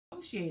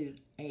negotiated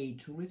a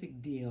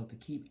terrific deal to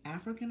keep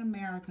African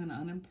American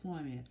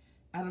unemployment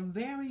at a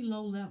very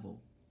low level.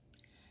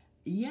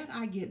 Yet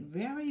I get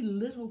very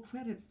little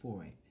credit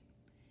for it.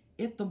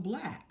 If the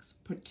blacks,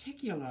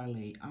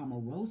 particularly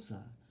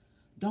Omarosa,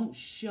 don't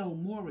show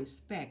more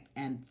respect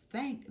and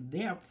thank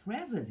their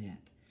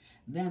president,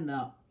 then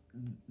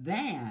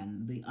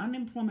the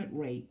unemployment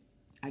rate,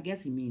 I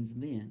guess he means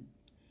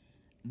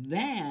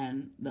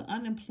then the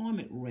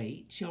unemployment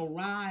rate shall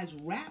rise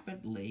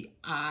rapidly,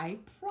 I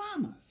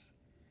promise.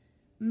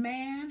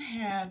 Man,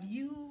 have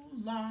you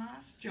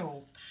lost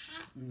your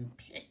cotton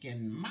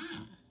picking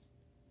mind?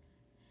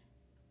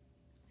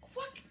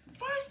 What?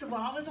 First of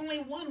all, there's only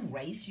one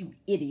race, you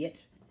idiot.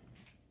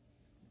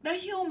 The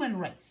human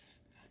race.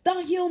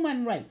 The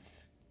human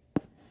race.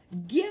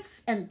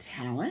 Gifts and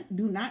talent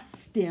do not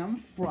stem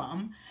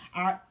from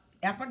our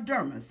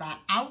epidermis, our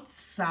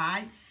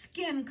outside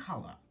skin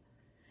color.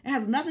 It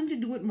has nothing to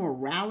do with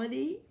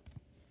morality.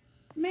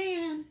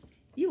 Man,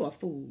 you a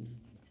fool.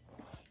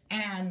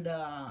 And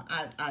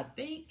I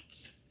think,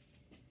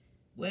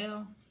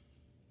 well,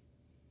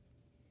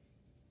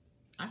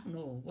 I don't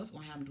know what's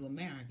going to happen to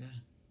America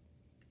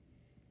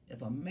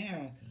if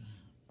America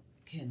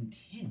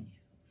continues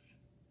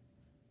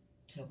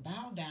to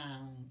bow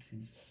down to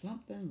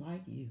something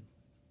like you.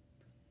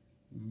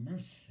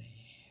 Mercy,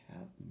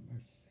 have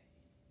mercy.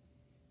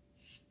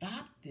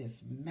 Stop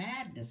this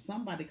madness.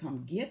 Somebody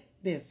come get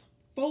this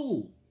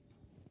fool.